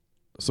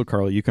So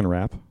Carly, you can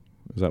rap.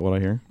 Is that what I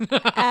hear?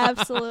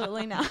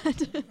 Absolutely not.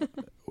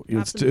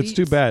 It's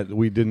too bad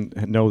we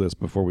didn't know this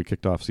before we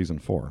kicked off season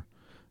 4,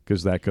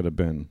 because that could have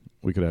been,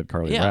 we could have had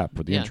Carly rap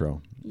with the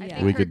intro. I Yeah.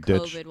 think We her could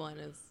ditch. COVID one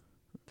is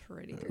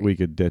pretty great. We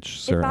could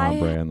ditch Sarah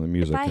Ombre and the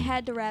music. If I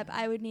had to rap,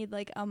 I would need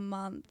like a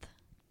month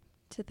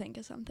to think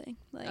of something.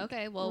 Like,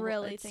 okay, well,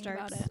 really think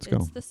about it. Let's go.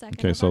 It's the 2nd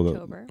Okay, of so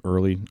October. the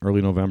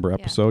early November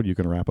episode, you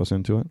can wrap us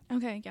into it.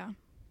 Okay, yeah.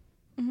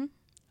 Mm-hmm.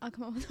 I'll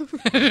come up with a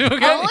rap.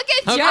 Oh, look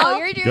at Joe.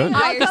 You're doing Good. it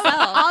by yourself.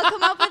 I'll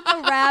come up with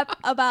a rap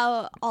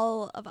about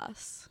all of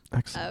us.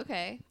 Excellent.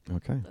 Okay.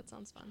 Okay. That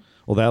sounds fun.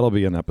 Well, that'll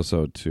be an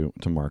episode to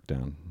mark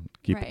down.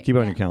 Keep Right, it on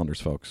yeah. your calendars,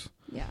 folks.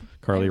 Yeah.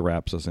 Carly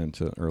wraps us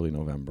into early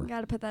November.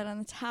 Got to put that on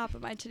the top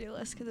of my to-do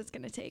list because it's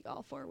going to take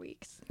all 4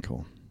 weeks.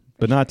 Cool.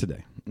 But not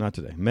today. Not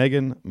today.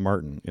 Megan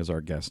Martin is our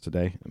guest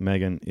today.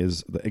 Megan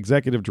is the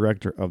Executive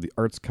Director of the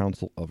Arts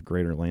Council of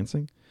Greater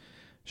Lansing.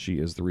 She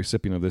is the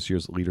recipient of this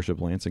year's Leadership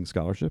Lansing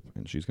Scholarship,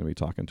 and she's going to be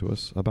talking to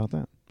us about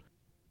that.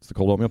 It's the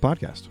Cold Oatmeal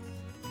Podcast.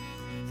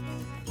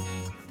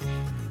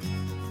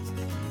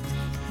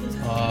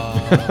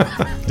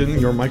 Didn't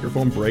your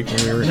microphone break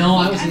when we were... No,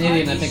 I was an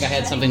idiot. I think I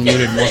had something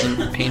muted and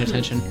wasn't paying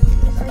attention.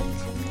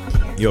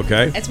 You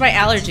okay? It's my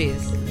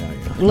allergies.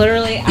 Yeah.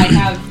 Literally, I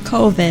have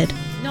COVID.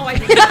 no. I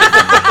it's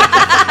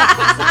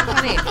not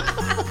funny.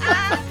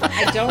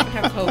 I don't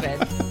have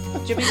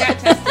COVID. Jimmy got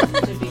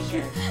tested to be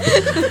sure.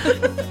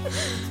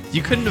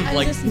 You couldn't have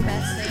like Just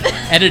messing.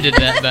 edited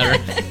that better.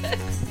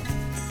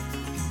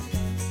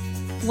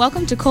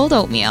 Welcome to Cold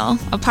Oatmeal,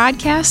 a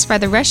podcast by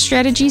the Rest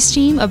Strategies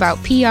team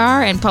about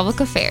PR and public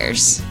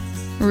affairs.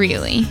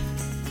 Really.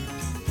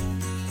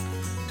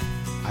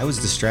 I was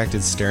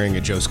distracted staring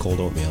at Joe's cold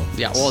oatmeal.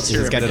 Yeah, well, it's He's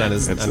here got every it on day.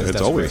 his It's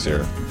desk always right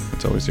here.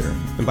 It's always here.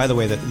 And by the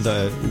way,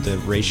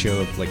 the ratio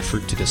of like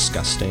fruit to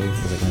disgusting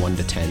is like 1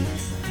 to 10.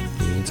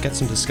 It's got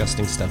some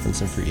disgusting stuff and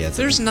some fruit. Yeah, it's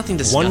There's like nothing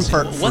disgusting.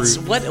 One part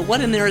fruit.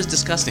 What in there is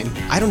disgusting?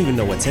 I don't even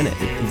know what's in it,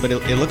 but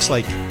it looks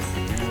like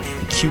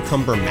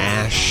cucumber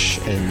mash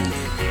and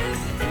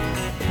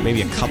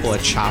maybe a couple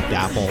of chopped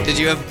apples. Did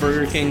you have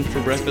Burger King for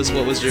breakfast?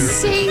 What was your...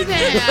 Say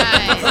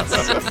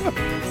that!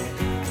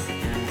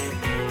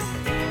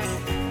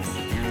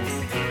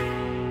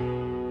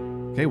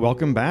 Okay,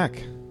 welcome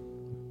back.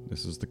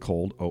 This is the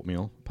Cold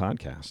Oatmeal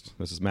Podcast.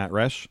 This is Matt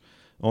Resch,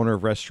 owner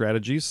of Rest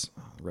Strategies.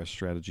 Rest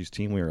Strategies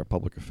team, we are a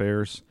public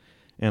affairs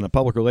and a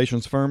public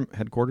relations firm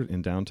headquartered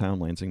in downtown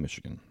Lansing,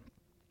 Michigan.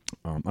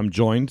 I'm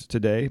joined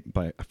today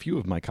by a few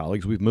of my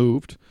colleagues. We've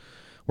moved.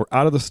 We're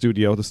out of the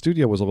studio. The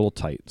studio was a little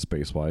tight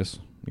space-wise,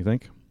 you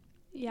think?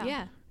 Yeah.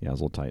 Yeah. Yeah, it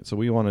was a little tight. So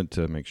we wanted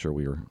to make sure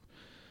we were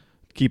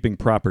keeping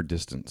proper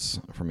distance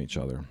from each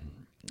other.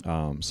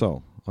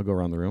 So I'll go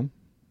around the room.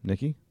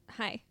 Nikki?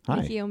 Hi.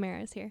 Hi. Nikki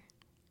O'Mara is here.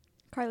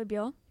 Carly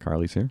Beal.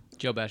 Carly's here.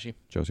 Joe Pesci.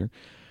 Joe's here.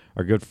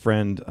 Our good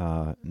friend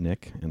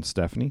Nick and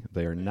Stephanie.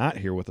 They are not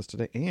here with us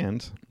today.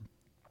 And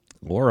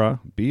Laura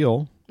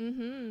Beal.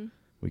 Mm-hmm.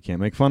 We can't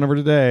make fun of her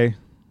today.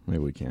 Maybe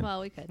we can.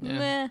 Well, we could. Yeah.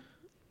 Meh.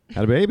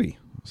 Had a baby.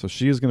 So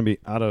she is going to be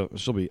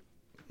she'll be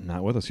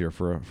not with us here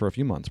for a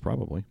few months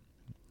probably.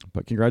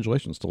 But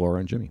congratulations to Laura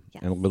and Jimmy.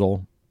 Yes. And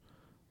little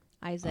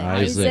Isaac.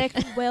 Isaac.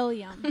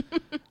 William.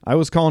 I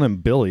was calling him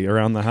Billy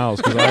around the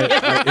house because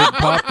it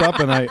popped up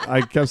and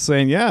I kept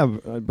saying, yeah,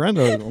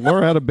 Brenda,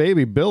 Laura had a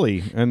baby,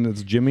 Billy, and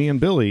it's Jimmy and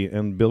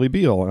Billy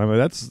Beal. I mean,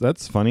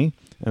 that's funny.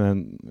 And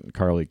then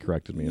Carly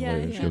corrected me Yeah,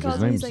 later. he She goes, calls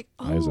his me. name's He's like,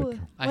 oh, Isaac.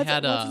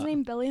 what's his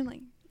name? Billy? I'm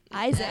like,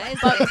 Isaac.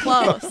 But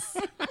close.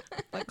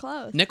 But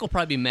close. Nick will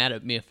probably be mad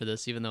at me for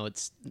this, even though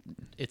it's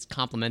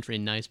complimentary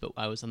and nice. But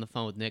I was on the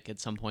phone with Nick at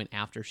some point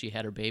after she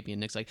had her baby,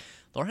 and Nick's like,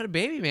 "Laura had a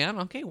baby, man.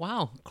 Okay,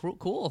 wow,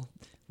 cool,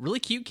 really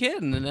cute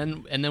kid." And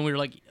then we were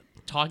like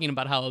talking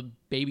about how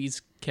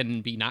babies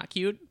can be not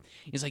cute.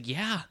 He's like,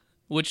 "Yeah,"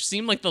 which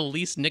seemed like the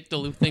least Nick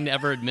DeLuke thing to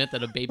ever admit,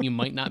 that a baby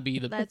might not be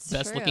the That's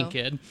best looking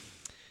true. kid.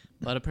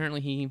 But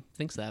apparently he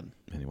thinks that.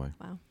 Anyway.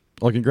 Wow.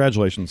 Well,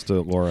 congratulations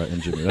to Laura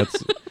and Jimmy.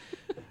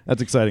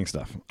 That's exciting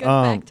stuff. Good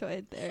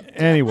factoid there.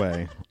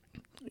 Anyway,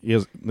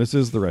 this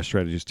is the Rest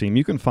Strategies team.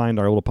 You can find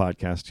our little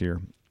podcast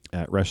here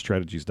at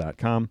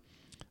reststrategies.com.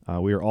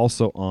 We are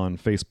also on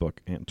Facebook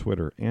and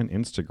Twitter and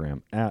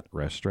Instagram at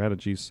Rest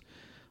Strategies.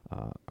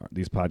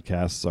 These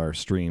podcasts are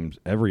streamed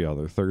every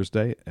other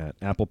Thursday at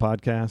Apple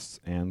Podcasts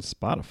and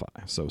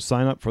Spotify. So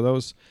sign up for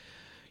those.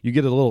 You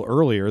get it a little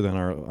earlier than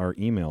our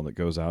email that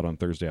goes out on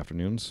Thursday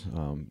afternoons,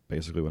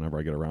 basically whenever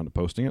I get around to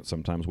posting it,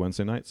 sometimes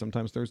Wednesday night,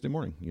 sometimes Thursday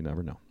morning. You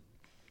never know.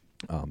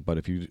 But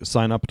if you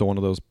sign up to one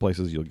of those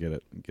places, you'll get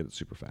it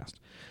super fast.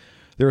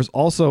 There's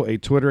also a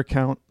Twitter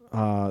account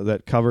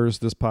that covers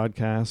this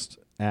podcast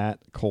at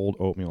Cold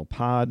Oatmeal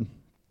Pod.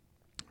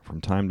 From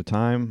time to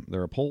time,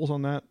 there are polls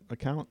on that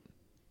account.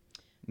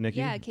 Nikki?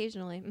 Yeah,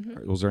 occasionally.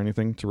 Mm-hmm. Was there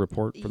anything to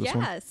report for this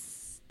one?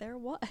 Yes, there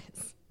was.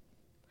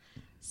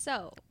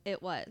 So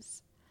it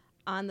was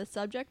on the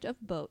subject of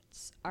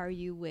boats. Are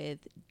you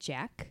with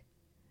Jack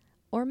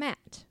or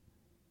Matt?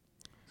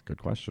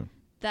 Good question.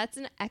 That's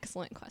an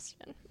excellent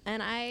question,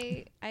 and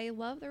I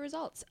love the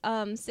results.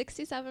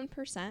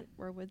 67%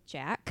 were with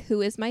Jack,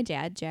 who is my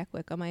dad. Jack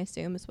Wickham, I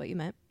assume, is what you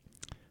meant.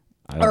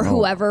 I don't or know.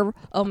 whoever.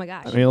 Oh my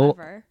gosh, I mean,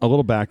 whoever a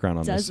little background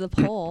on does this.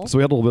 the poll. So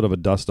we had a little bit of a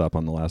dust up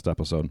on the last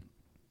episode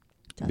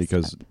Dust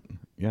because,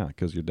 up.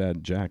 because your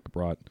dad Jack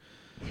brought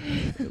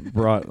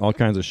all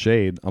kinds of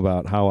shade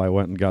about how I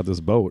went and got this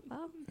boat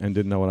Well, and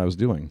didn't know what I was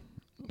doing.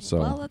 So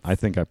Well, that's I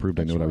think I proved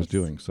I a knew what I was choice.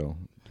 doing. So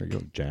there you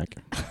go, Jack.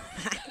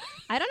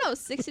 I don't know.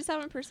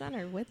 67%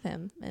 are with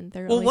him, and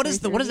they're Well, only what does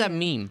that 33.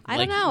 mean? I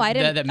don't know. I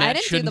didn't. That I Matt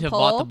didn't do shouldn't the have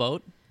bought the poll.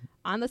 boat.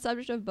 On the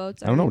subject of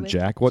boats, I don't are know, you with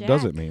Jack. What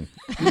does it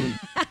Jack? mean?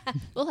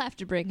 We'll have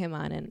to bring him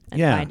on and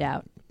Yeah. find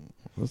out.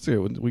 Let's see.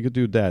 We could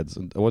do dads.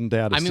 One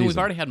dad. I mean, we've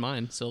already had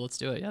mine, so let's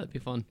do it. Yeah, that'd be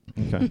fun.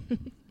 Okay.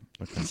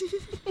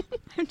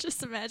 I'm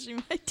just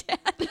imagining my dad.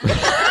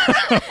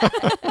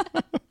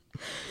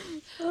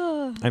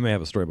 I may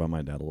have a story about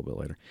my dad a little bit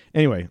later.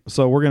 Anyway,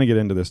 so we're going to get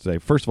into this today.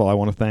 First of all, I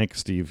want to thank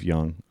Steve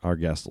Young, our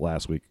guest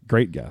last week.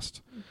 Great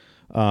guest.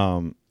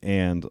 And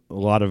a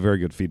lot of very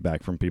good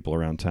feedback from people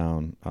around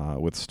town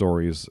with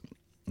stories.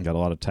 Got a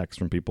lot of texts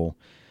from people.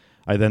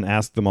 I then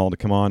asked them all to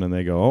come on, and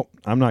they go, "Oh,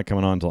 I'm not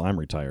coming on until I'm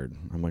retired."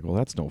 I'm like, "Well,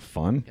 that's no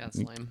fun. Yeah, that's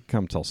You lame.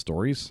 Come tell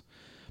stories."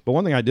 But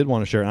one thing I did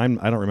want to share, and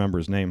I don't remember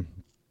his name,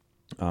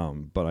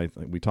 but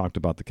we talked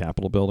about the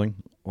Capitol building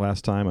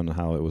last time and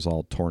how it was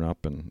all torn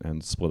up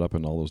and split up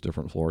into all those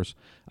different floors.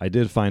 I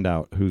did find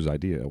out whose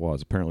idea it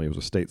was. Apparently, it was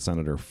a state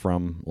senator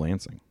from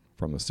Lansing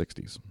from the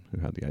 60s who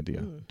had the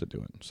idea to do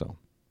it. So,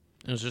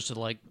 It was just to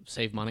like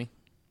save money.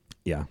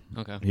 yeah.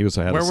 Okay. He was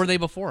ahead. Where were they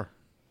before?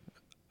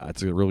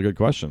 That's a really good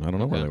question. I don't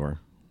know where Okay. they were.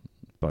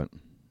 But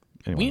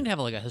anyway. We need to have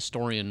like a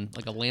historian,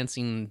 like a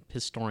Lansing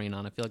historian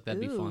on. I feel like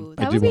that'd be fun. Ooh,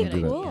 I that do would be want to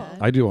do cool. that.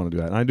 I do want to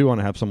do that. And I do want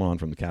to have someone on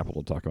from the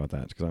Capitol to talk about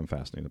that because I'm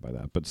fascinated by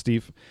that. But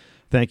Steve,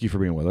 thank you for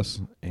being with us.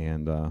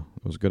 And it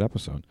was a good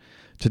episode.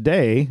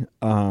 Today,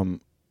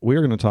 we're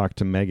going to talk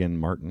to Megan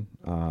Martin.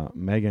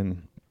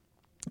 Megan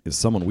is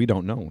someone we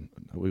don't know.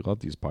 We love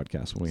these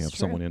podcasts when we have It's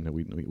someone true. in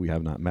that we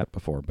have not met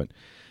before. But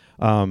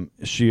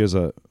she is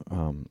a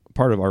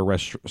part of our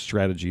Rest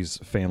Strategies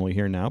family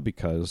here now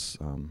because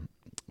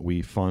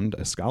we fund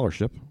a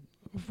scholarship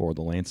for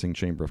the Lansing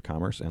Chamber of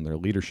Commerce and their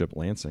Leadership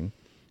Lansing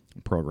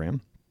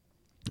program.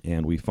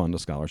 And we fund a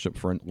scholarship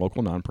for a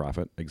local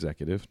nonprofit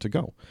executive to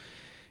go.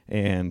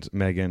 And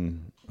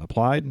Megan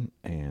applied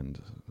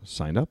and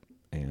signed up,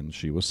 and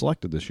she was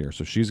selected this year.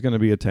 So she's going to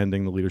be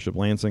attending the Leadership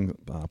Lansing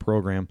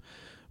program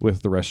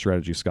with the Rest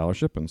Strategy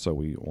Scholarship. And so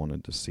we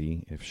wanted to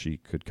see if she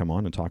could come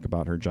on and talk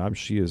about her job.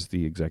 She is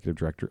the executive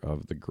director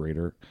of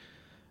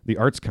the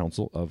Arts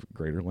Council of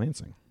Greater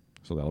Lansing.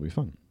 So that'll be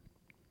fun.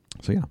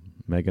 So yeah,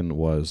 Megan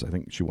I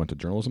think she went to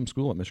journalism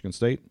school at Michigan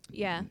State.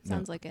 Yeah,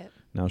 sounds like it.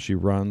 Now she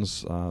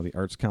runs the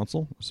Arts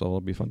Council, so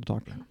it'll be fun to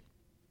talk to her.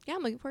 Yeah,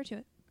 I'm looking forward to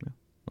it.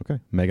 Okay,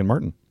 Megan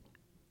Martin.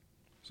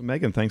 So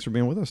Megan, thanks for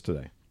being with us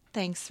today.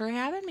 Thanks for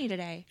having me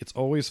today. It's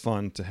always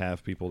fun to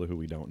have people who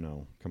we don't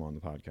know come on the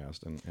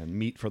podcast and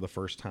meet for the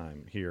first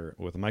time here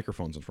with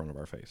microphones in front of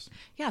our face.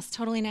 Yes,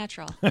 totally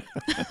natural.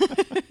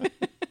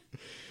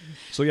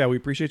 So yeah, we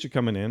appreciate you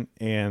coming in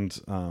and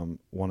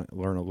want to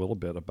learn a little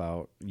bit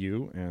about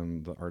you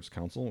and the Arts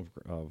Council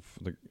of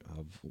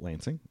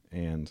Lansing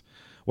and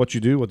what you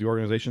do, what the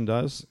organization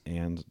does,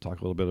 and talk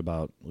a little bit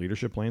about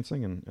Leadership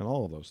Lansing and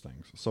all of those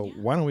things. So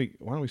why don't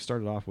we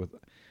start it off with,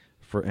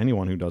 for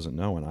anyone who doesn't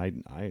know, and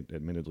I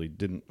admittedly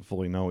didn't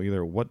fully know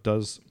either, what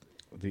does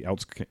the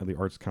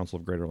Arts Council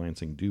of Greater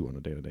Lansing do on a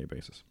day-to-day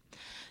basis?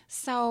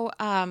 So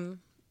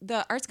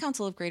the Arts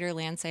Council of Greater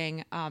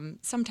Lansing,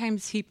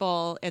 sometimes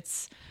people,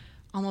 it's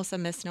almost a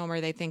misnomer.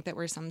 They think that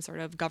we're some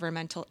sort of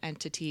governmental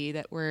entity,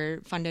 that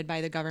we're funded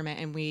by the government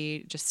and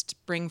we just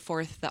bring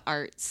forth the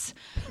arts.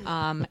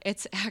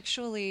 It's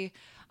actually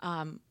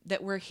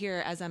that we're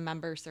here as a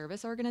member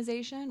service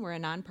organization. We're a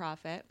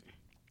nonprofit,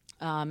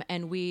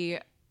 and we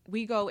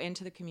go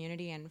into the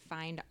community and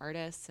find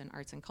artists and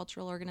arts and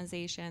cultural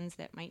organizations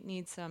that might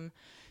need some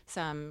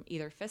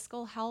either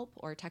fiscal help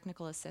or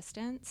technical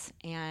assistance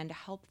and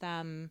help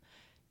them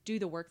do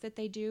the work that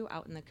they do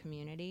out in the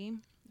community.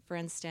 For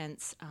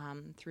instance,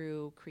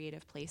 through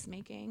creative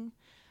placemaking.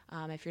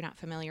 If you're not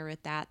familiar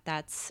with that,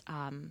 that's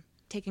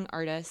taking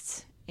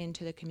artists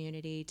into the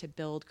community to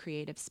build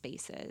creative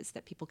spaces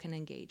that people can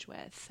engage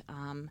with.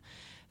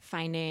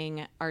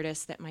 Finding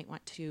artists that might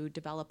want to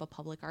develop a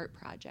public art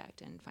project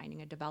and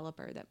finding a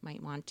developer that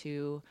might want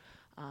to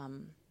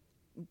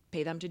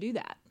pay them to do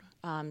that.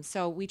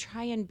 So we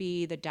try and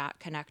be the dot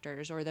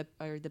connectors or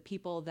the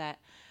people that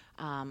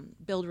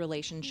build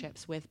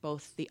relationships with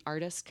both the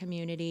artist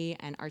community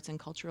and arts and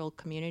cultural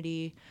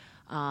community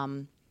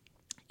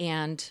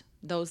and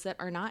those that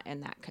are not in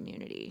that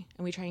community.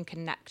 And we try and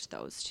connect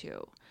those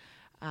two.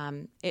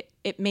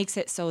 It makes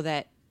it so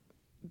that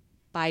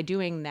by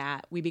doing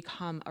that, we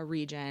become a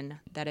region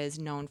that is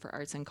known for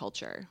arts and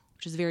culture,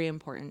 which is very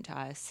important to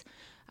us.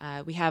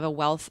 We have a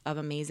wealth of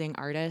amazing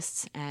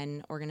artists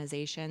and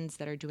organizations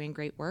that are doing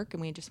great work,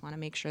 and we just want to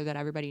make sure that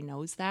everybody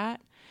knows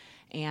that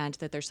and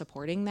that they're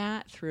supporting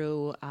that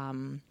through,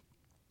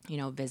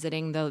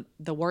 visiting the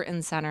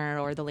Wharton Center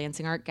or the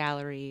Lansing Art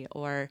Gallery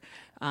or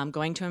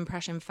going to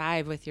Impression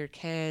 5 with your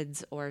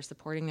kids or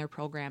supporting their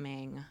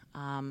programming.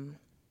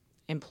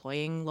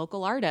 employing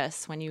local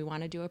artists when you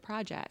want to do a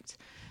project.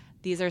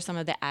 These are some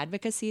of the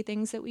advocacy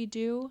things that we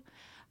do,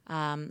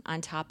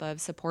 on top of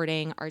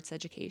supporting arts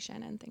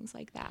education and things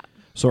like that.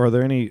 So are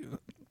there any,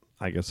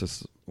 I guess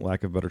this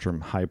lack of a better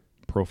term, high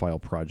profile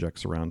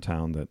projects around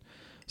town that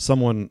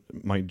someone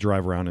might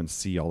drive around and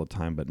see all the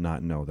time but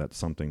not know that's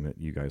something that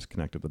you guys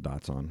connected the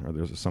dots on? Or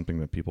there's something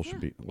that people should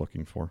be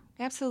looking for?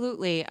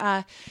 Absolutely.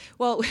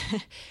 Well,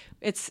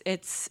 it's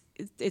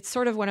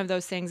sort of one of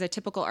those things. A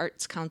typical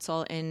arts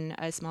council in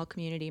a small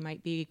community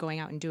might be going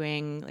out and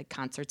doing like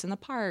concerts in the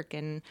park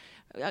and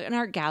an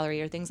art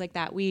gallery or things like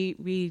that.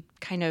 We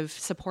kind of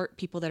support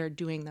people that are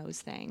doing those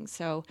things.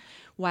 So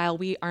while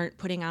we aren't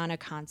putting on a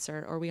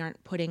concert or we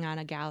aren't putting on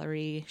a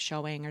gallery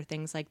showing or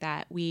things like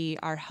that, we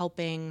are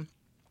helping.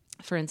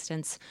 For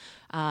instance,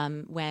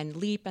 when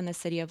LEAP and the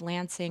city of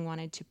Lansing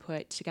wanted to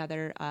put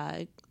together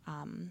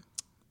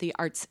the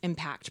arts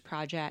impact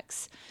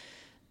projects,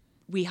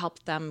 we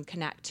helped them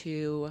connect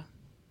to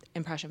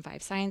Impression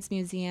 5 Science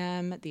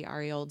Museum, the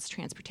Ari Olds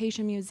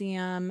Transportation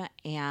Museum,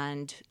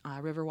 and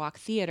Riverwalk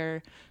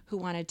Theater, who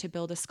wanted to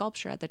build a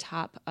sculpture at the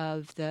top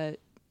of the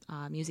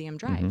museum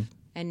drive.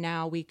 And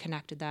now we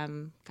connected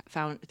them,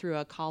 found through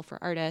a call for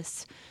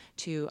artists,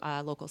 to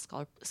local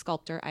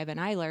sculptor Ivan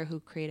Eiler, who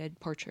created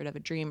Portrait of a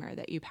Dreamer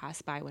that you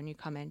pass by when you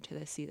come in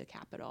to see the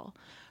Capitol.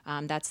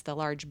 That's the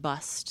large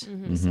bust,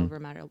 the silver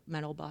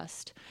metal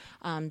bust.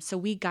 So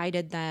we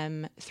guided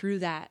them through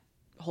that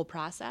whole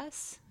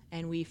process,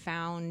 and we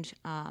found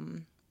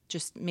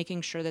just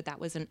making sure that that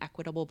was an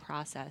equitable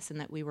process and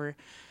that we were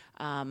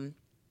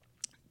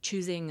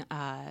choosing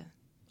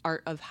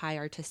art of high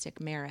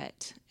artistic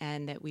merit,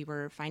 and that we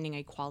were finding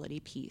a quality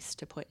piece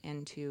to put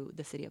into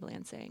the city of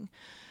Lansing.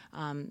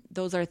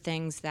 Those are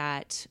things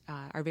that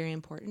are very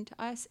important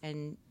to us,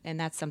 and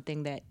that's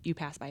something that you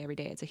pass by every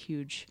day. It's a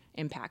huge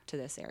impact to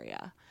this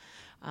area.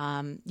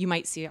 You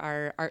might see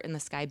our Art in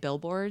the Sky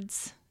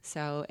billboards.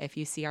 So if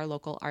you see our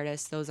local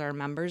artists, those are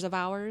members of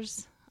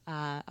ours,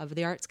 of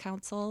the Arts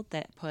Council,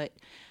 that put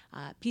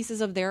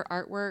pieces of their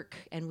artwork,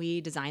 and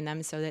we design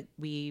them so that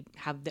we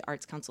have the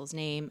Arts Council's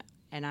name.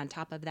 And on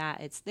top of that,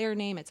 it's their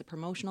name, it's a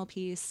promotional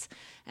piece.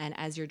 And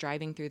as you're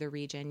driving through the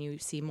region, you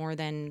see more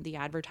than the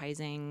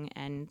advertising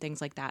and things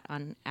like that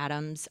on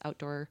Adams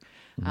outdoor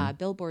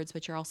billboards,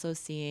 but you're also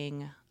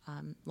seeing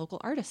local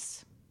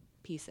artists'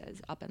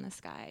 pieces up in the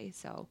sky.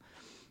 So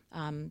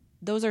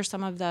those are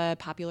some of the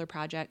popular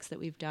projects that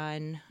we've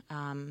done.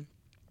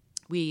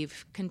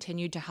 We've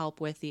continued to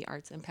help with the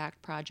Arts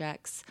Impact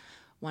projects.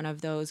 One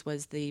of those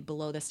was the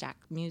Below the Stack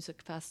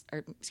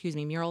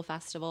Mural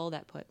Festival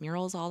that put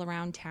murals all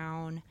around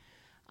town.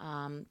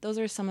 Those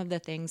are some of the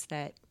things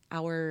that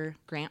our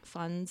grant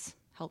funds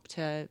help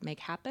to make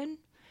happen,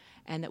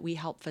 and that we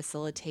help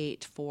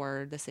facilitate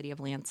for the city of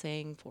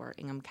Lansing, for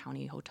Ingham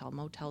County Hotel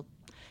Motel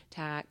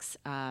Tax,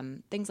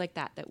 things like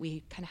that, that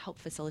we kind of help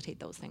facilitate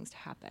those things to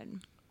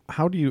happen.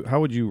 How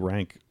would you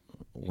rank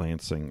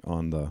Lansing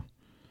on the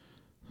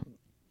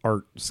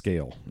art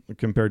scale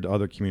compared to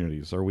other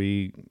communities? Are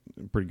we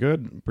pretty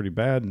good, pretty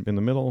bad, in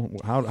the middle?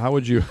 How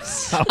would you?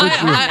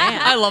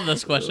 I love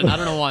this question. I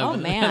don't know why. Oh,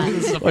 man.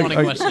 This is a funny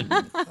question.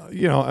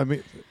 I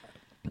mean,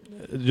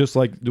 just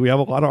like, do we have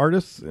a lot of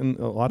artists and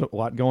a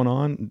lot going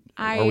on?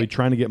 Are we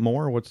trying to get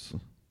more?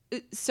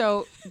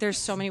 So there's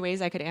so many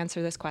ways I could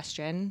answer this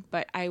question,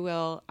 but I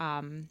will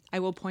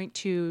point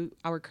to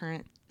our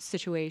current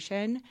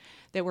situation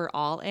that we're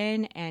all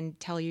in and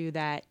tell you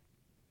that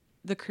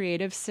the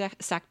creative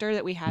sector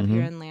that we have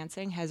here in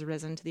Lansing has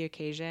risen to the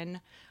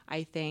occasion,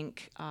 I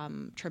think,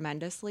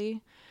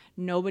 tremendously.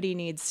 Nobody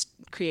needs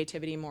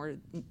creativity more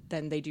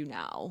than they do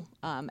now.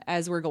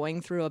 As we're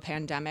going through a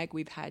pandemic,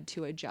 we've had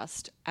to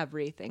adjust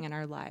everything in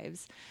our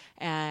lives.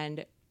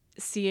 And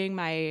seeing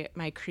my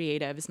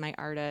creatives, my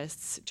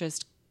artists,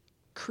 just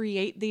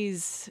create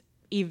these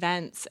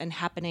events and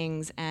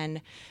happenings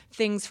and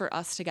things for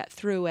us to get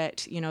through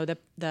it, the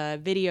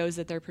videos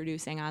that they're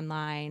producing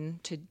online,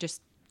 to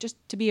just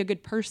to be a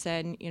good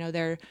person,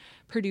 they're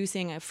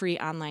producing a free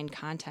online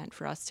content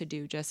for us to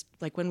do, just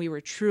like when we were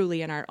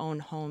truly in our own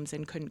homes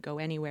and couldn't go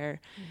anywhere.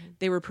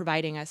 They were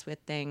providing us with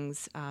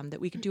things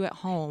that we could do at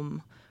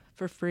home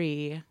for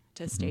free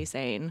to stay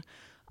sane.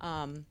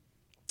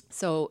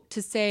 So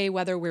to say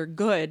whether we're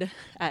good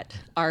at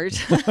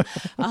art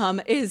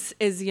is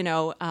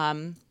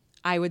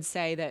I would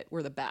say that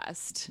we're the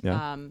best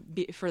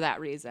for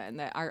that reason,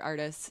 that our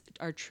artists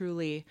are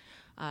truly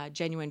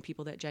genuine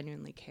people that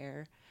genuinely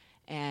care.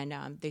 And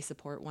they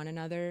support one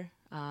another.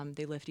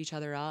 They lift each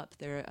other up.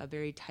 They're a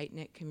very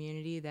tight-knit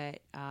community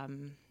that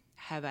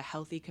have a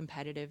healthy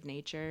competitive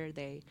nature.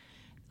 They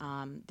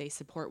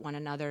support one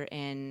another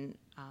in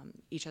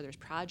each other's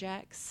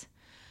projects.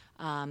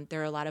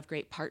 There are a lot of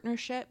great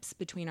partnerships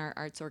between our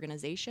arts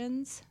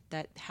organizations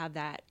that have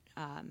that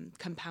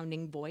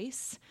compounding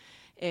voice.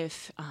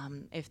 If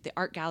the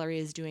art gallery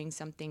is doing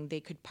something,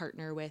 they could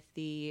partner with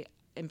the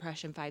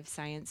Impression 5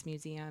 Science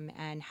Museum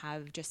and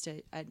have just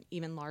an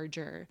even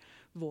larger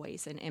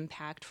voice and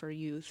impact for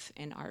youth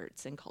in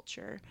arts and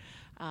culture.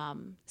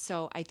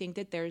 So I think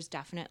that there's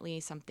definitely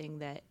something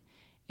that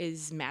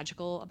is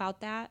magical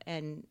about that.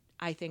 And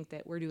I think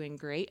that we're doing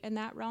great in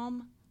that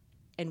realm,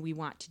 and we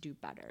want to do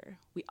better.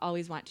 We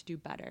always want to do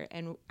better.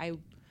 And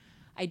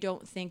I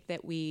don't think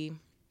that we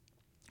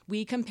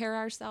compare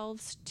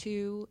ourselves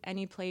to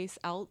any place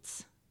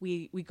else.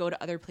 We go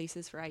to other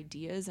places for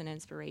ideas and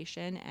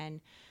inspiration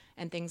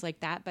and things like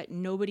that, but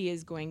nobody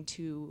is going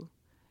to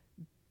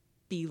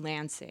be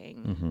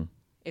Lansing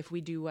if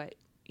we do what,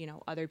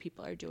 other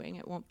people are doing.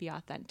 It won't be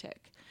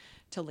authentic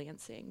to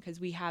Lansing, because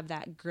we have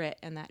that grit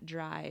and that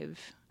drive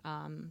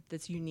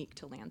that's unique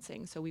to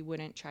Lansing. So we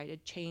wouldn't try to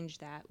change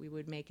that. We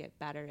would make it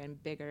better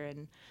and bigger,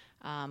 and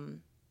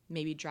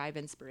maybe drive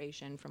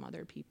inspiration from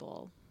other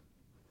people.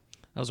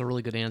 That was a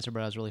really good answer,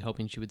 but I was really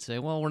hoping she would say,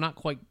 well, we're not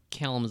quite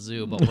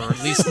Kalamazoo, but we're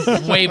at least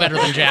way better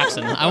than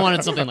Jackson. I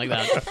wanted something like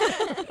that.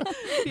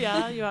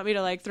 Yeah, you want me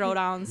to throw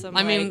down some?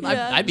 I mean,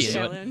 I'd be into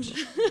challenge.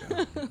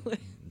 Yeah.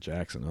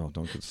 Jackson. Oh,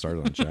 don't get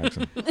started on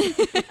Jackson.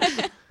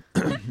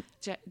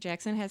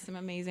 Jackson has some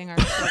amazing art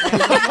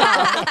programs as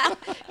well.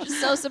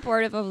 Just so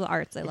supportive of the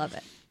arts. I love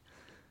it.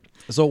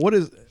 So what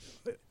is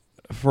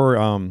for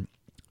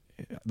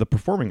the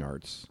performing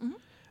arts?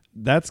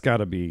 That's got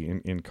to be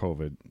in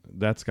COVID.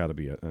 That's got to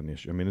be an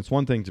issue. I mean, it's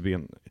one thing to be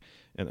an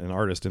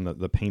artist in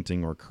the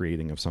painting or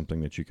creating of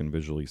something that you can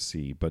visually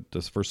see, but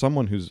just for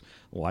someone whose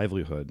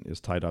livelihood is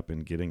tied up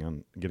in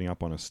getting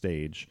up on a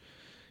stage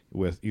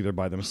with either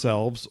by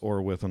themselves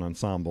or with an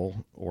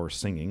ensemble or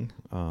singing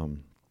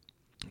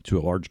to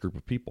a large group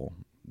of people,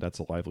 that's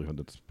a livelihood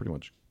that's pretty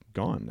much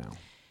gone now.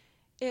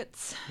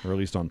 Or at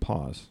least on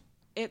pause.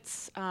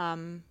 It's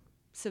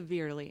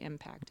severely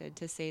impacted,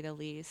 to say the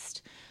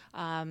least.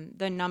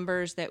 The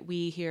numbers that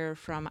we hear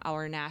from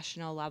our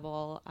national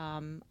level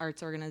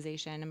arts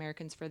organization,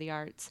 Americans for the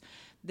Arts,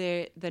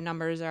 the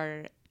numbers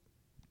are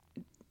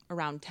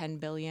around 10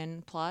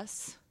 billion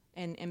plus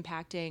in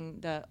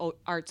impacting the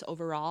arts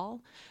overall,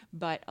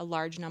 but a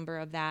large number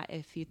of that,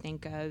 if you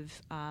think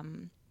of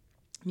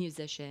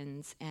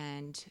musicians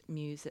and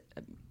music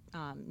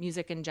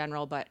in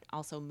general, but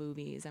also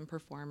movies and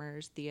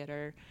performers,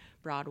 theater,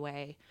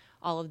 Broadway,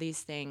 all of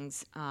these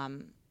things.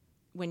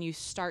 When you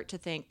start to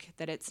think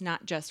that it's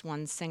not just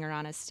one singer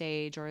on a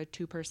stage or a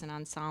 2-person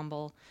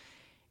ensemble,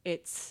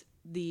 it's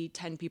the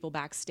 10 people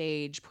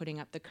backstage putting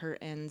up the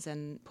curtains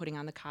and putting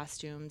on the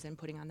costumes and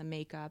putting on the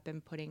makeup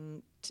and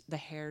putting the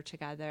hair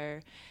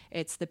together.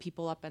 It's the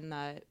people up in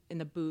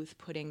the booth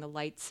putting the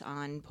lights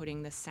on,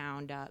 putting the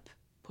sound up,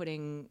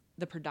 putting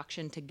the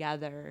production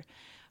together.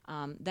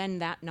 Then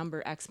that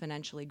number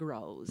exponentially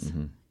grows.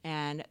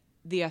 And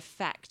the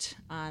effect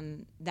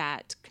on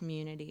that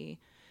community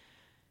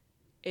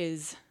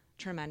is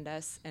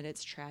tremendous, and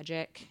it's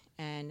tragic,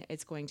 and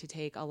it's going to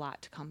take a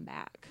lot to come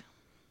back.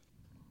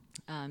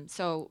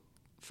 So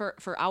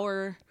for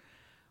our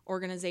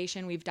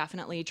organization, we've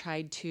definitely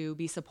tried to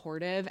be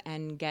supportive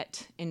and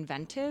get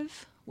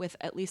inventive with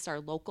at least our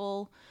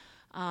local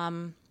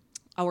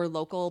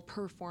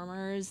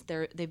performers.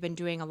 They've been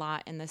doing a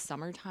lot in the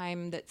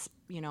summertime that's,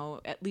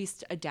 at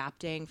least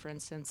adapting. For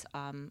instance,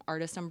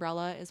 Artist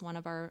Umbrella is one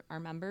of our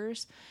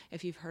members.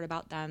 If you've heard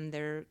about them,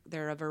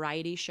 they're a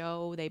variety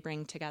show. They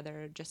bring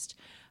together just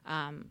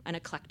an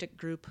eclectic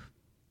group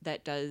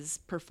that does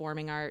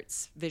performing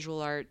arts,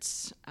 visual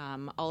arts,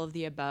 all of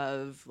the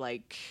above,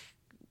 like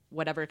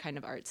whatever kind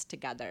of arts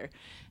together,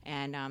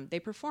 and they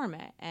perform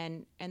it,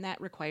 and that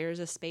requires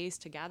a space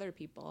to gather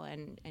people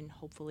and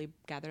hopefully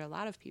gather a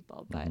lot of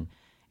people. But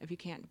if you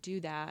can't do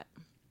that,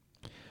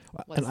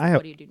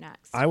 what do you do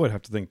next? I would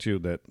have to think too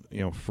that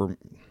for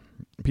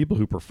people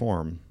who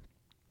perform,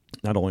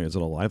 not only is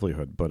it a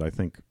livelihood, but I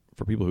think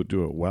for people who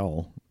do it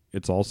well,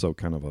 it's also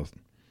kind of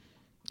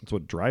it's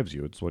what drives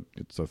you. It's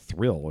a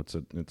thrill.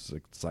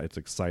 It's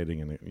exciting,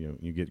 and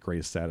you get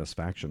great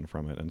satisfaction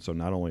from it. And so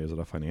not only is it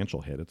a financial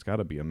hit, it's got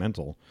to be a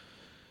mental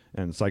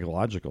and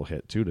psychological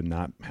hit too, to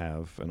not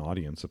have an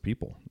audience of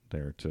people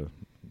there to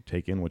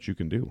take in what you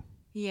can do.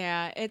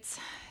 Yeah, it's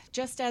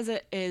just as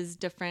it is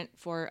different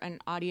for an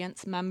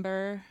audience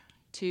member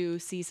to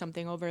see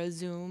something over a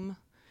Zoom.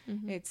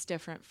 It's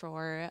different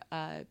for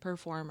a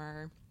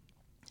performer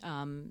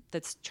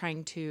that's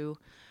trying to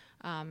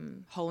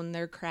hone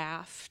their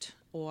craft,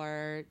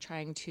 or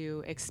trying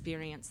to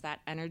experience that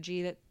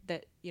energy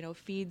that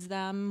feeds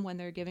them when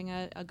they're giving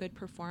a good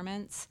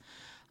performance.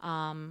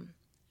 And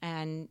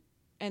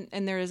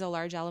there is a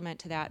large element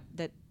to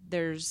that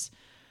there's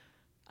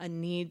a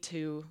need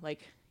to,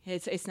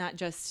 it's not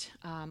just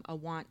a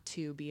want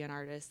to be an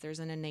artist. There's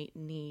an innate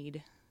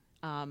need.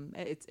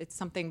 It's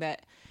something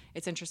that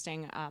it's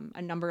interesting.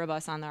 A number of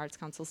us on the Arts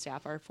Council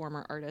staff are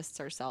former artists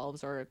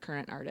ourselves or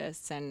current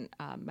artists, and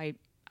my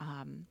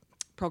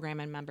program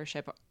and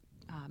membership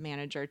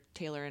manager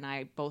Taylor and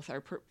I both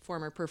are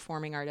former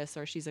performing artists,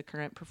 or she's a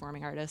current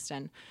performing artist,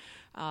 and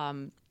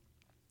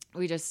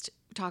we just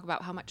talk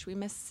about how much we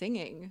miss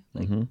singing,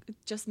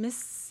 just miss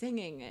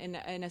singing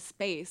in a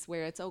space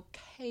where it's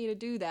okay to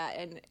do that.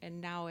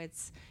 And now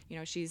it's,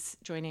 she's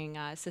joining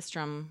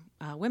Sistrum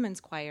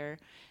Women's Choir,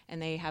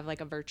 and they have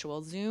a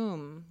virtual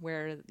Zoom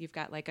where you've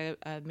got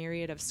a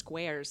myriad of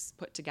squares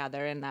put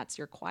together, and that's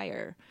your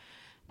choir.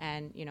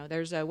 And,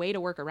 there's a way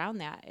to work around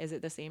that. Is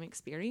it the same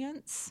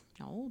experience?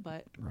 No,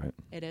 but Right.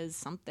 it is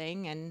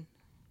something. And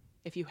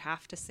if you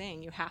have to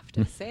sing, you have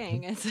to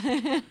sing. It's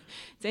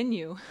in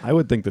you. I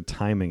would think the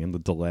timing and the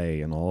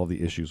delay and all of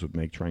the issues would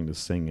make trying to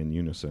sing in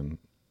unison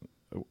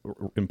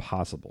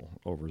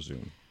impossible over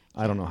Zoom.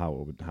 I don't know how it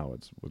would be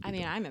I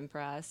mean, done. I'm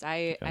impressed.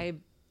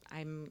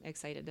 I'm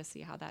excited to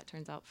see how that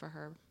turns out for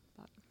her.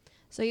 But.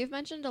 So you've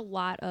mentioned a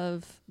lot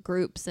of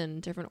groups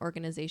and different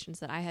organizations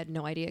that I had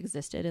no idea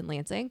existed in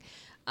Lansing.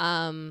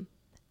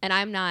 And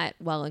I'm not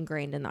well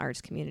ingrained in the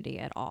arts community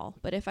at all.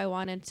 But if I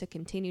wanted to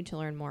continue to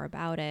learn more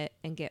about it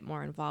and get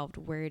more involved,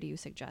 where do you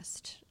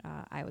suggest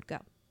I would go?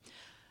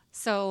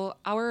 So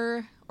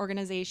our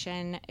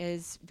organization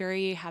is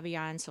very heavy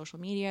on social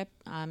media.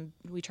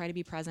 We try to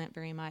be present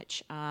very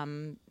much,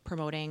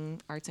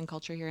 promoting arts and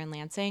culture here in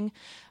Lansing.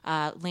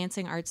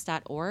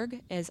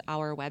 LansingArts.org is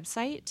our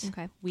website.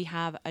 Okay. We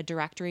have a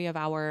directory of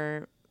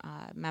our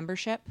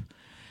membership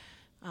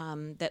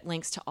that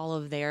links to all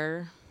of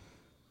their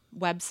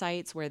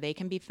websites where they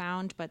can be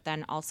found. But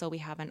then also we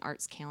have an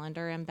arts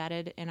calendar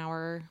embedded in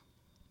our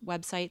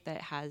website that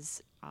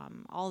has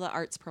all the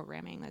arts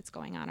programming that's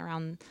going on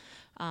around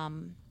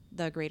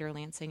the greater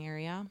Lansing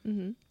area.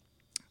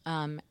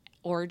 Mm-hmm.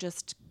 Or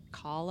just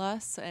call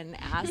us and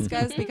ask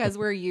us because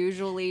we're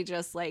usually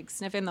just like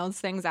sniffing those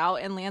things out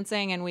in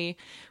Lansing, and we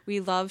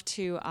love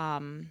to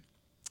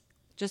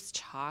just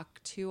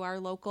talk to our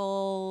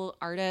local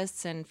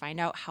artists and find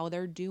out how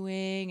they're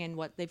doing and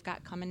what they've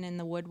got coming in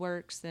the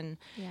woodworks and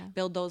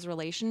build those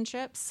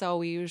relationships. So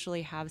we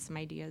usually have some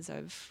ideas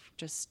of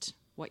just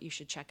what you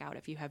should check out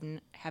if you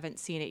haven't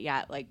seen it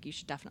yet. Like, you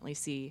should definitely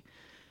see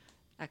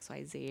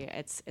XYZ.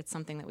 It's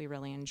something that we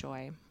really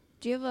enjoy.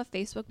 Do you have a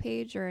Facebook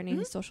page or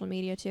any social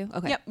media too?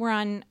 Okay. Yep, we're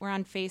on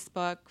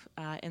Facebook,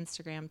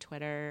 Instagram,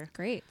 Twitter.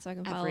 Great. So I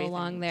can follow everything.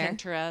 along there.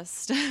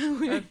 Pinterest.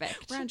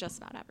 Perfect. We're on just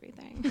about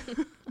everything.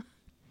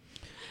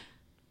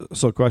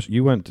 So, question: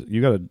 you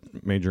got a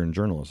major in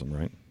journalism,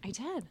 right? I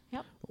did.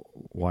 Yep.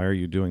 Why are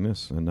you doing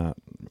this and not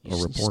a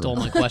You reporter? stole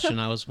my question.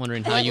 I was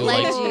wondering how you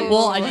led like. you.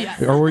 Well, I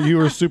Or were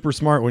you super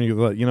smart when you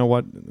thought, you know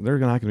what, there's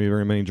not going to be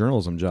very many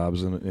journalism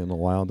jobs in a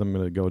while. I'm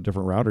going to go a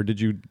different route. Or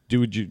did you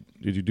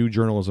do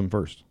journalism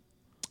first?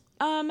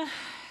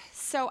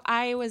 So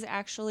I was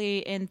actually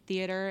in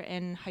theater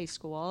in high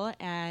school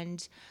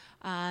and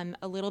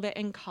a little bit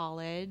in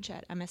college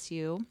at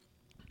MSU,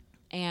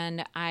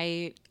 and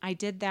I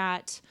did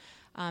that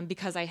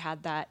because I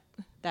had that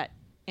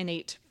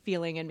innate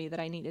feeling in me that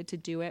I needed to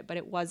do it, but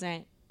it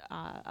wasn't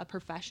a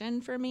profession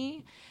for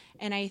me.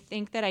 And I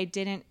think that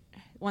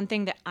one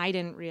thing that I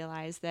didn't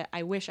realize that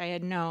I wish I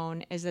had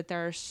known is that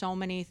there are so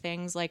many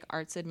things like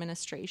arts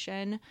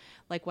administration,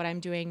 like what I'm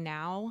doing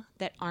now,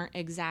 that aren't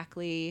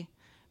exactly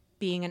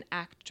being an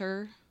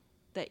actor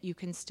that you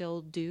can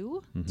still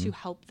do to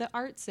help the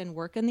arts and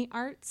work in the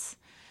arts.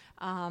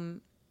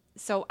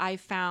 So I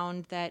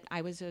found that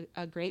I was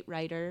a great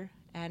writer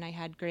and I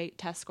had great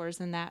test scores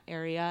in that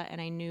area.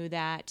 And I knew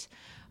that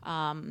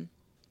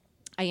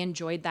I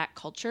enjoyed that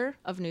culture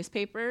of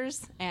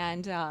newspapers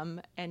and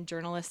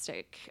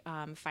journalistic,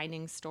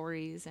 finding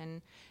stories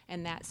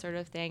and that sort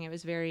of thing. It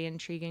was very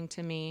intriguing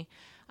to me.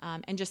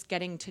 And just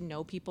getting to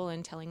know people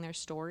and telling their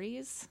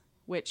stories,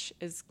 which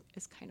is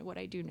kind of what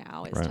I do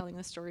now, is telling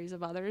the stories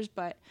of others.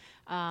 But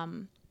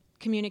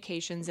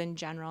communications in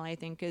general, I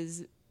think,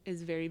 is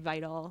very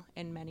vital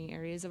in many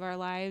areas of our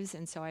lives.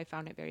 And so I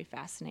found it very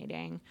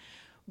fascinating.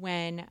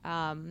 When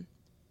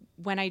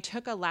I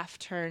took a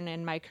left turn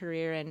in my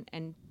career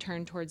and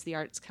turned towards the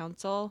Arts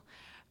Council,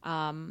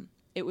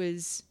 it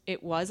was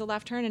a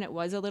left turn and it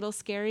was a little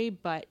scary,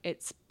 but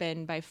it's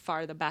been by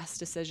far the best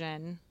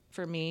decision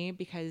for me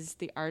because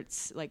the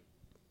arts, like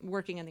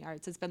working in the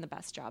arts, has been the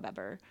best job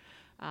ever.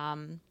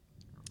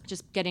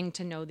 Just getting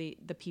to know the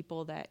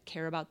people that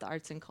care about the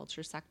arts and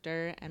culture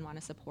sector and want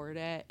to support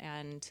it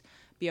and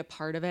be a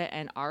part of it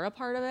and are a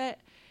part of it.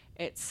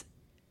 It's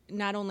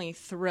not only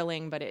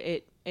thrilling, but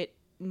it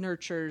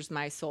nurtures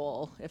my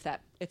soul.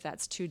 If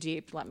that's too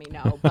deep, let me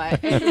know.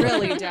 But it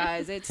really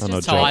does. It's just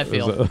That's how I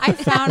feel. I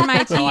found my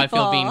people. That's how I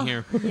feel being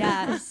here.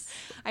 Yes,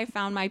 I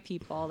found my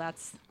people.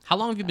 How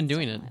long have you been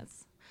doing it?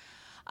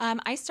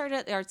 I started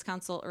at the Arts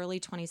Council early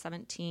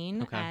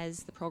 2017 Okay.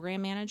 as the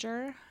program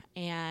manager.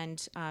 And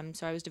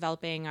so I was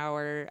developing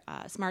our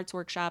smarts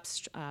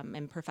workshops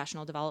and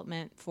professional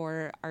development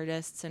for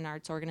artists and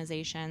arts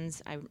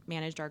organizations. I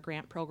managed our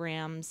grant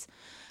programs,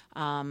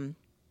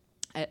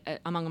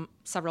 among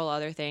several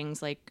other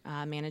things, like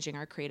managing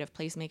our creative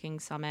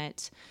placemaking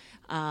summit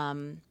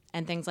and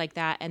things like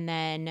that. And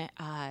then,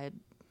 I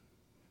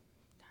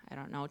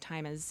don't know,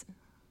 time is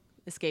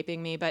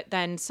escaping me, but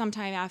then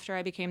sometime after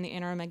I became the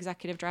interim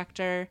executive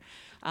director,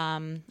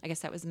 I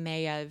guess that was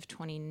May of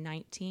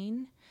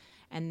 2019.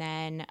 And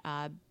then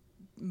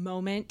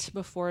moment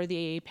before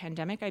the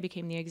pandemic, I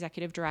became the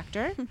executive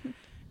director.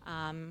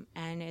 And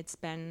it's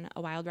been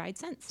a wild ride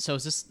since. So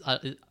is this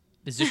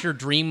Is this your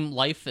dream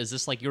life? Is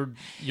this like your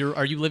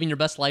are you living your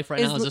best life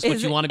right now? Is this is what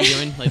you it- want to be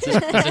doing? Like, is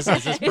this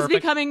Is perfect?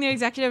 becoming the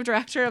executive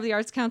director of the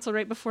Arts Council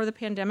right before the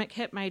pandemic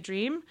hit my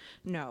dream?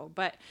 No,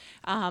 but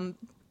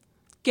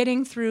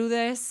getting through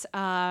this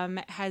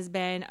has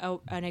been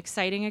an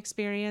exciting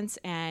experience,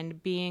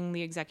 and being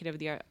the executive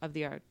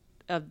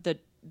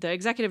the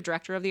executive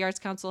director of the Arts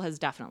Council has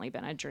definitely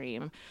been a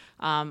dream.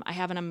 I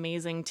have an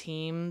amazing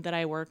team that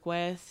I work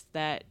with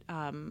that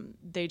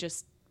they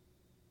just,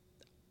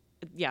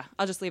 yeah,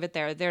 I'll just leave it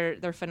there.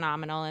 They're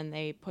phenomenal, and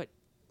they put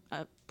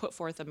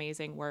forth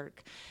amazing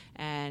work,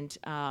 and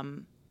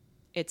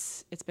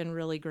it's been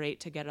really great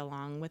to get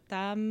along with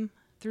them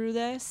through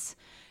this,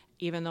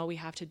 even though we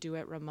have to do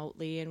it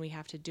remotely and we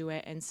have to do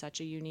it in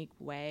such a unique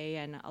way,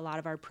 and a lot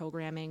of our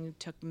programming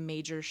took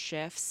major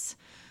shifts.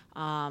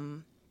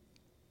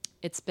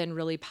 It's been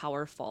really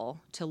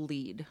powerful to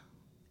lead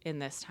in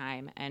this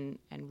time and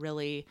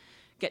really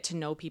get to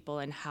know people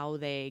and how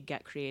they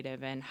get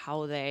creative and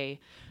how they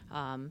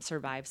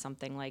survive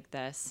something like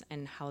this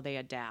and how they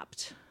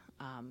adapt.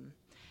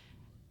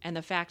 And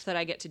the fact that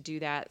I get to do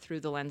that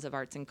through the lens of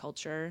arts and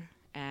culture,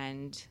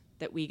 and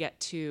that we get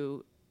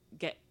to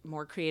get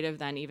more creative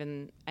than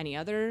even any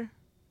other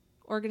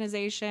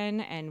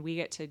organization, and we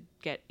get to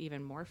get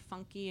even more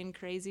funky and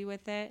crazy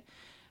with it,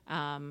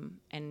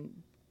 and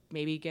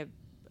maybe give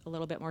a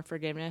little bit more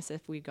forgiveness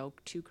if we go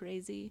too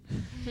crazy.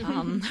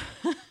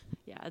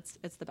 Yeah,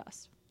 it's the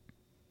best.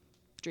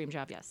 Dream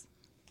job, yes.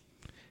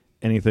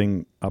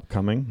 Anything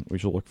upcoming we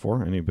should look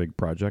for? Any big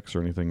projects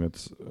or anything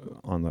that's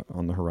on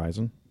the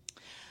horizon?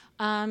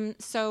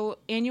 So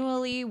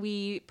annually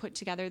we put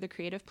together the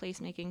Creative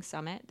Placemaking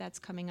Summit. That's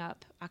coming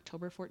up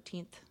October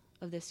 14th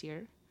of this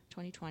year,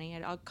 2020.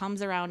 It all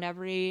comes around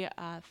every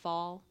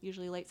fall,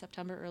 usually late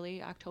September,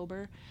 early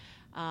October.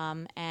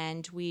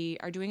 And we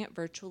are doing it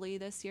virtually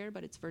this year,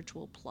 but it's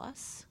virtual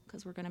plus,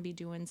 because we're going to be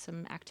doing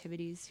some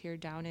activities here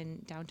down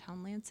in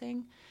downtown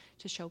Lansing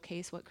to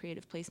showcase what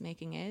creative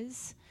placemaking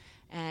is.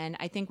 And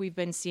I think we've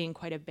been seeing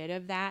quite a bit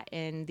of that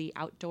in the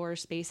outdoor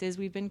spaces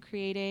we've been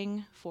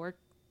creating for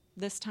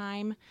this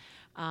time.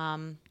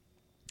 And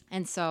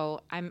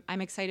so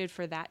I'm excited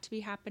for that to be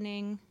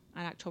happening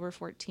on October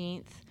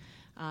 14th.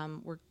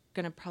 We're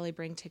going to probably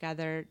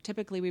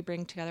typically we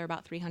bring together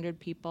about 300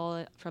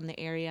 people from the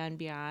area and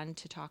beyond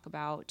to talk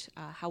about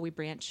how we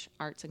branch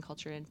arts and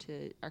culture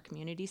into our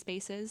community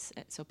spaces,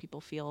 so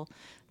people feel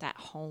that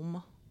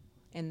home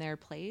in their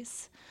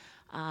place.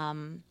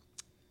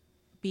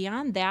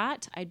 Beyond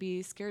that, I'd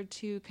be scared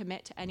to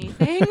commit to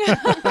anything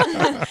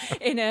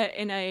in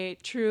a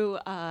true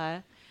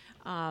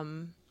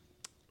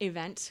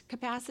event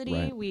capacity.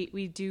 Right.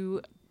 We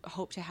do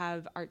hope to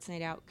have Arts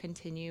Night Out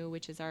continue,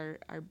 which is our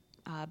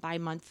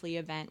bi-monthly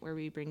event where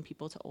we bring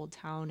people to Old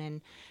Town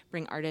and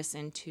bring artists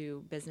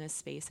into business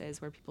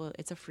spaces where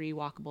it's a free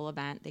walkable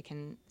event. They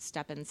can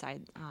step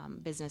inside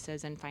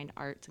businesses and find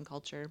arts and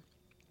culture.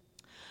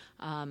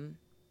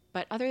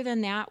 But other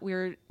than that,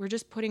 we're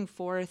just putting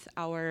forth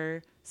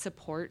our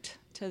support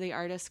to the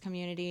artist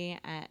community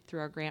through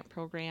our grant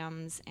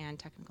programs and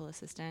technical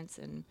assistance,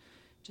 and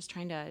just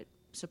trying to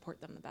support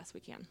them the best we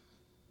can.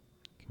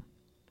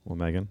 Well,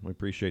 Megan, we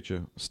appreciate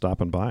you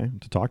stopping by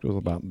to talk to us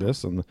about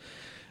this and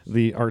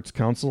the Arts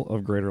Council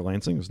of Greater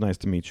Lansing. It was nice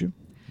to meet you.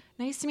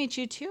 Nice to meet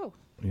you too.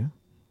 Yeah.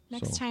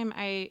 Next time,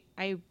 I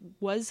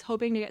was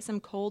hoping to get some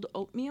cold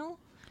oatmeal.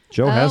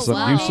 Joe has some.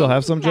 wow. Do you still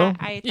have some, Joe?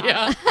 I thought,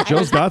 Yeah.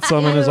 Joe's got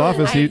some in his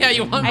office. Yeah,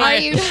 you want Are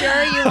you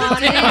sure you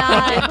want it?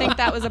 I think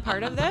that was a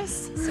part of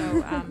this.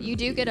 So You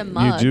do get a You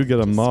mug. do get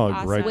a mug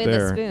awesome. right With a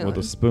there spoon. with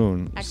a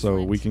spoon, so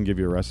Excellent. we can give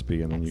you a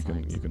recipe, and then you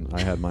Excellent. can. I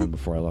had mine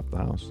before I left the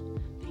house,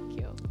 thank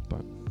you.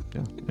 but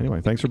yeah.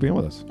 Anyway, thanks for being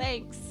with us.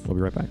 Thanks. We'll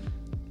be right back.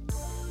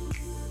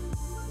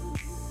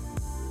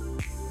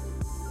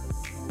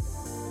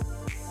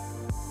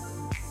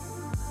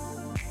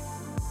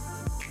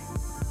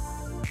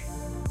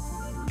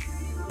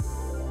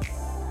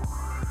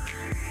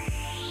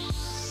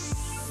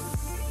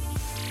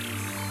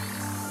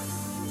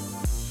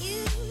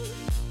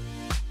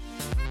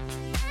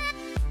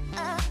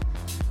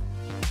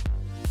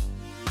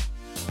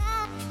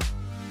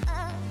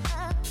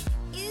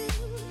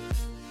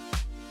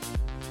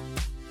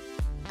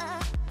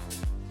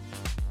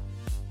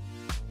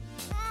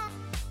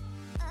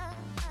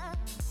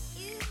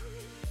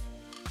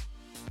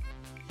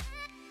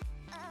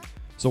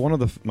 So one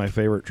of my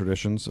favorite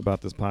traditions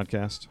about this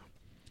podcast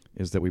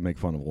is that we make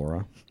fun of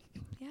Laura.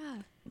 Yeah.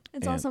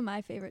 It's And- also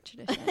my favorite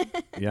tradition.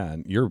 Yeah,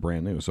 and you're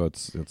brand new, so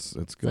it's good.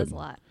 Says a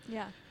lot.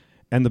 Yeah.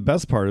 And the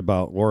best part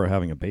about Laura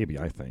having a baby,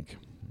 I think,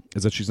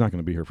 is that she's not going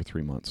to be here for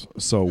 3 months.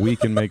 So we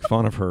can make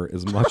fun of her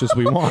as much as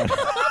we want.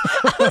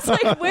 I was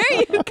like, where are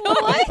you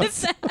going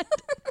with that?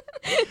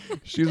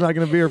 She's not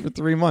going to be here for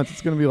 3 months.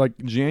 It's going to be like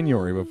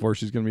January before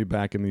she's going to be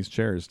back in these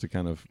chairs to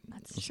kind of.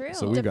 That's true.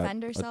 So we've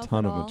Defend got herself a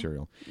ton at of all.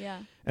 material. Yeah.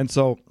 And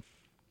so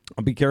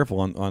I'll be careful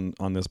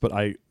on this, but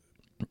I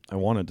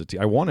wanted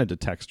to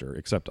text her,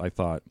 except I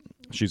thought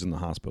she's in the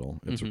hospital.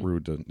 It's Mhm.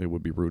 rude it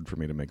would be rude for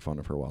me to make fun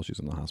of her while she's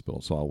in the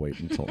hospital. So I'll wait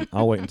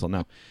until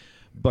now.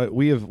 But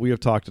we have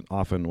talked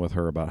often with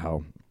her about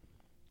how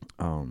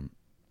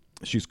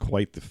she's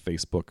quite the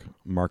Facebook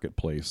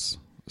marketplace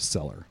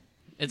seller.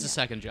 It's a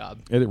second job.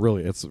 It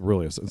really is.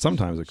 And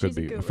sometimes it could She's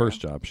a be a guru. first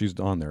job. She's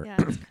on there Yeah,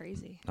 it's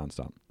crazy.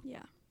 nonstop.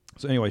 Yeah.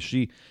 So anyway,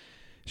 she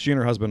and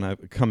her husband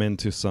have come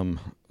into some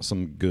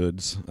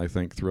goods, I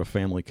think, through a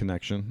family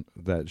connection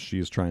that she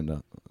is trying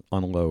to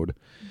unload.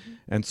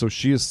 And so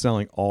she is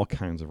selling all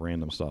kinds of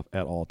random stuff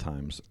at all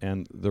times.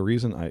 And the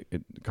reason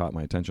it caught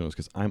my attention was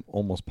because I'm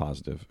almost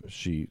positive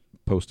she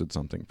posted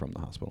something from the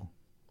hospital.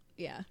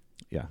 Yeah.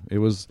 Yeah, it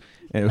was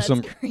That's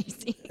some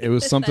crazy. it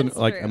was something That's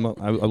like true.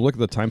 I look at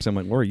the timestamp. I'm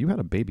like, Laura, you had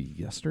a baby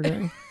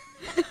yesterday.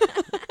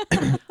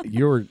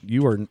 you're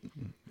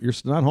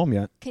not home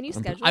yet. Can you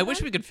schedule I wish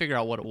that? we could figure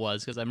out what it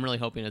was because I'm really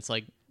hoping it's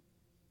like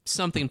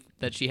something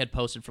that she had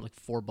posted for like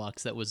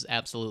 $4 that was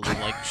absolutely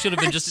like should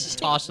have been just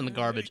tossed in the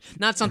garbage.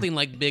 Not something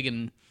like big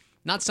and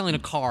not selling a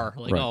car.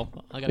 Like, Right. oh,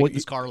 I gotta get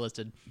this car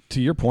listed.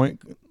 To your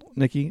point,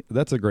 Nikki,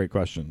 that's a great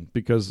question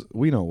because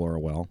we know Laura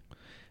well.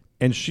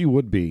 And she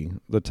would be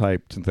the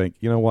type to think,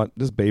 you know what,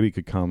 this baby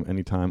could come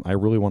anytime. I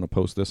really want to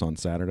post this on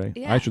Saturday.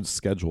 Yeah. I should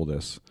schedule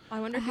this I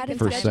wonder if Ahead you of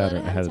can for time. schedule it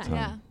Saturday ahead of time.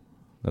 Yeah.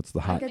 That's the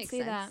I hot. could Makes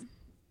see that. sense.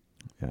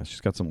 Yeah,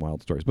 she's got some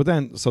wild stories. But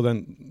then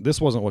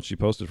this wasn't what she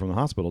posted from the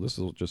hospital. This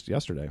was just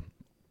yesterday.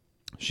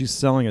 She's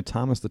selling a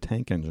Thomas the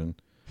Tank Engine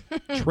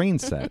train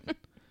set. I'm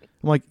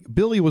like,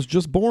 Billy was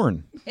just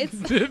born. It's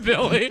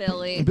Billy.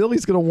 Billy.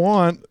 Billy's gonna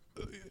want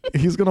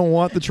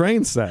the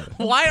train set.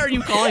 Why are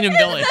you calling him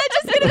Billy?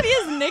 That's just gonna be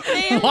his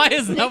nickname. Why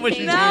is that what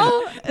you're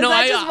No, doing? is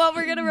that just what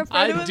we're gonna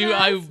refer to him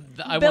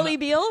as? Billy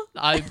Beal.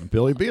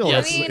 Billy Beal.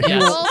 Yes. I mean, He it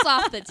will- rolls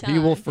off the tongue. He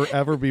will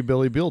forever be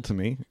Billy Beal to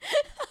me.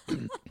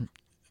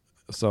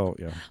 So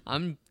yeah,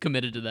 I'm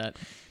committed to that.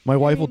 my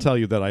wife will tell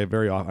you that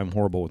I'm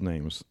horrible with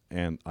names,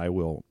 and I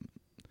will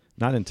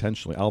not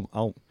intentionally.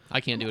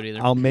 I can't do it either.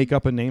 I'll make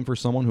up a name for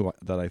someone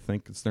that I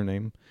think it's their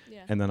name,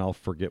 Yeah. and then I'll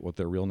forget what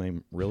their real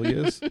name really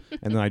is,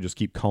 and then I just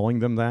keep calling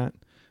them that,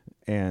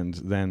 and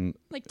then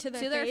Like to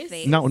To their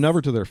face. no,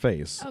 never to their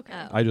face. Okay.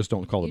 Oh. I just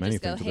don't call You them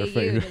just anything go, to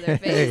 "Hey, their you," face. to their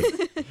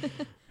face.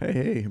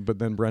 Hey. But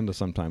then Brenda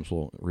sometimes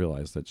will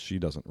realize that she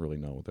doesn't really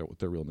know what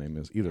their real name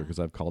is either because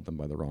I've called them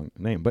by the wrong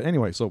name. But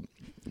anyway, so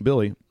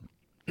Billy,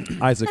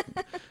 Isaac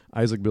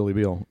Billy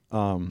Beal,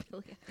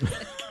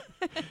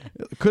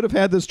 could have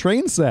had this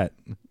train set.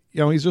 You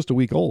know, he's just a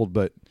week old,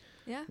 but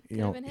Yeah. you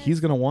know,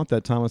 he's going to want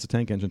that Thomas the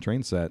Tank Engine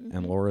train set,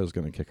 and Laura is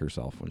going to kick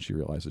herself when she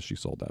realizes she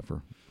sold that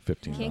for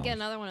 $15. Can't get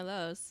another one of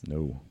those.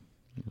 No.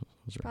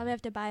 Those are- Probably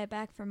have to buy it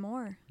back for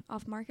more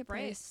off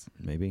marketplace.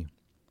 Maybe.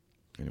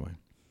 Anyway.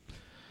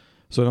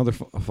 So another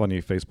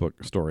funny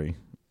Facebook story.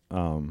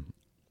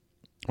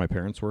 My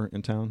parents were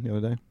in town the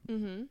other day.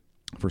 Mm-hmm.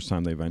 First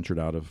time they ventured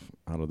out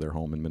of their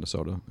home in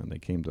Minnesota, and they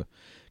came to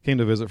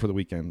visit for the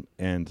weekend.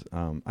 And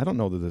I don't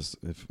know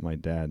if my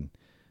dad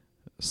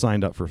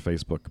signed up for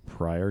Facebook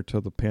prior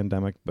to the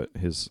pandemic, but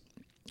his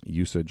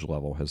usage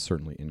level has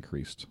certainly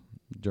increased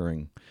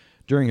during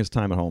his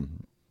time at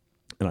home.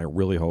 And I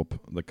really hope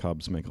the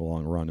Cubs make a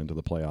long run into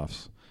the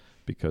playoffs,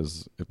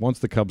 because once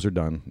the Cubs are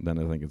done, then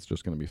I think it's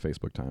just going to be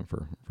Facebook time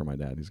for my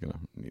dad. He's going to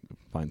need to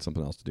find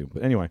something else to do.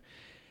 But anyway,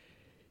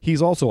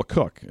 he's also a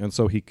cook, and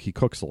so he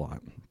cooks a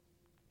lot.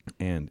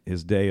 And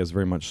his day is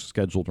very much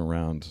scheduled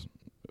around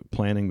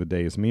planning the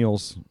day's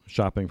meals,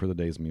 shopping for the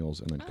day's meals,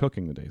 and then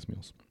cooking the day's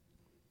meals.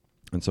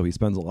 And so he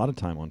spends a lot of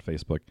time on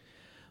Facebook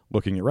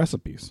looking at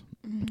recipes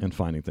and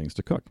finding things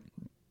to cook.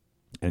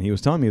 And he was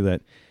telling me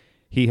that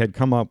he had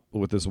come up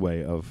with this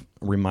way of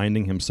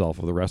reminding himself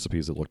of the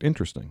recipes that looked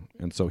interesting.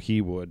 And so he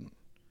would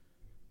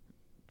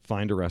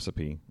find a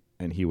recipe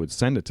and he would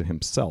send it to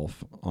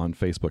himself on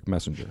Facebook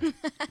Messenger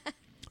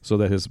so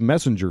that his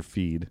Messenger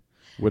feed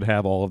would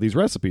have all of these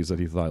recipes that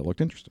he thought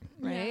looked interesting.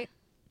 Right?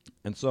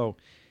 And so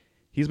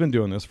he's been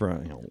doing this for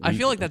I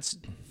feel like that's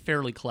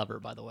fairly clever,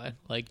 by the way.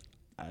 Like,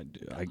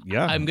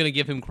 yeah. I'm gonna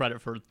give him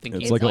credit for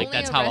thinking It's like, like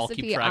that's a how I'll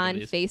recipe keep track on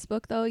of these.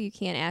 Facebook, though. You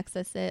can't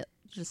access it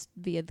just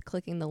via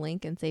clicking the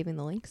link and saving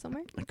the link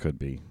somewhere. It could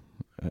be.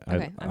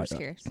 Okay, I'm just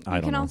curious. I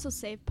You don't can know. also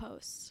save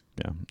posts.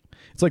 Yeah.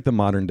 It's like the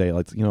modern day,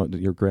 like,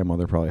 your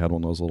grandmother probably had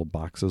one of those little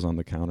boxes on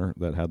the counter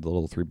that had the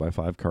little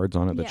 3x5 cards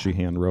on it that Yeah. she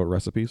hand wrote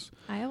recipes.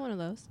 I have one of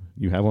those.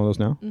 You have one of those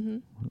now? Mm-hmm.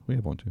 We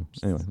have one too.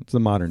 Anyway, it's the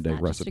modern day not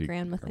just a recipe.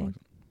 grandma thing.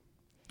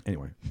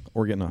 Anyway,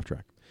 we're getting off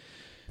track.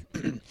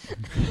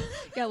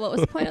 Yeah, what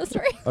was the point of the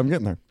story? I'm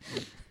getting there.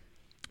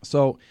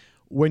 So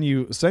when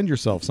you send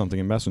yourself something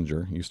in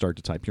Messenger, you start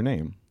to type your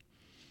name,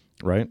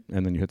 right?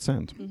 And then you hit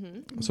send.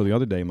 Mm-hmm. So the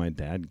other day, my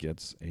dad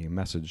gets a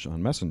message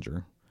on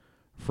Messenger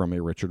from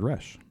a Richard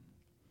Resch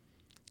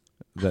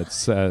that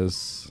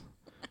says,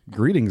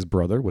 "Greetings,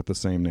 brother," with the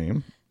same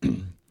name.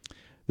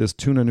 This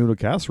tuna noodle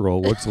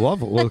casserole looks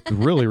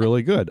really,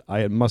 really good.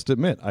 I must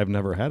admit, I've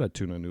never had a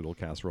tuna noodle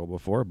casserole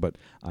before, but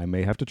I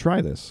may have to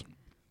try this.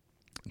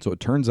 So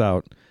it turns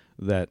out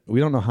that we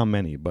don't know how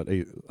many, but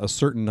a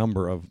certain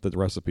number of the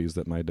recipes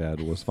that my dad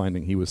was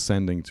finding, he was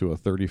sending to a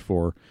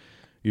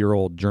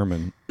 34-year-old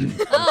German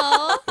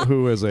Oh,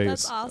 who is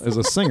That's awesome. is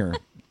a singer.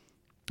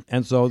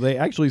 And so they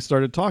actually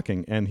started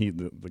talking, and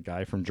the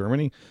guy from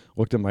Germany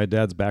looked at my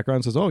dad's background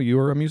and says, "Oh, you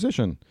are a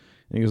musician."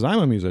 And he goes, "I'm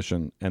a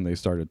musician." And they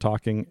started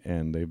talking,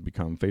 and they've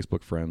become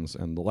Facebook friends.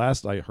 And the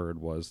last I heard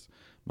was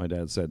my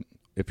dad said,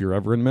 "If you're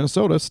ever in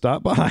Minnesota,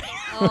 stop by.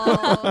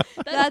 Oh,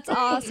 that's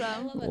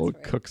awesome. We'll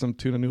cook some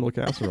tuna noodle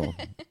casserole."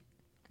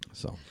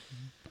 So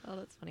Oh,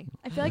 that's funny.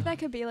 I feel like that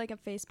could be like a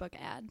Facebook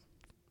ad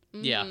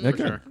Yeah, Okay. for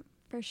sure.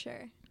 for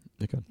sure.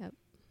 you could. Yep.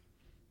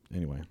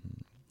 Anyway,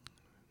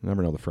 you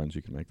never know the friends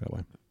you can make that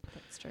way.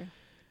 That's true.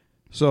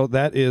 So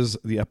that is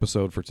the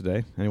episode for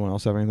today. Anyone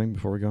else have anything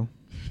before we go?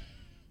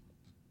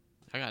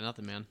 I got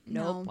nothing, man.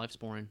 No. Life's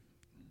boring.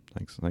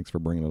 Thanks for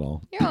bringing it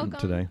all You're welcome.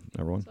 today,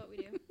 everyone. That's what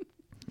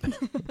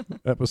we do.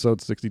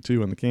 Episode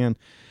 62 in the can.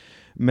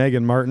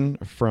 Megan Martin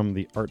from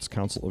the Arts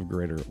Council of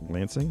Greater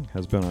Lansing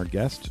has been our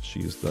guest.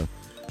 She's the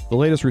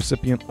latest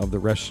recipient of the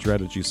Resch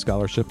Strategies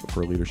Scholarship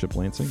for Leadership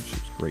Lansing.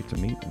 She's great to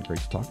meet and great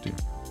to talk to.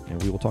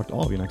 And we will talk to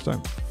all of you next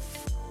time.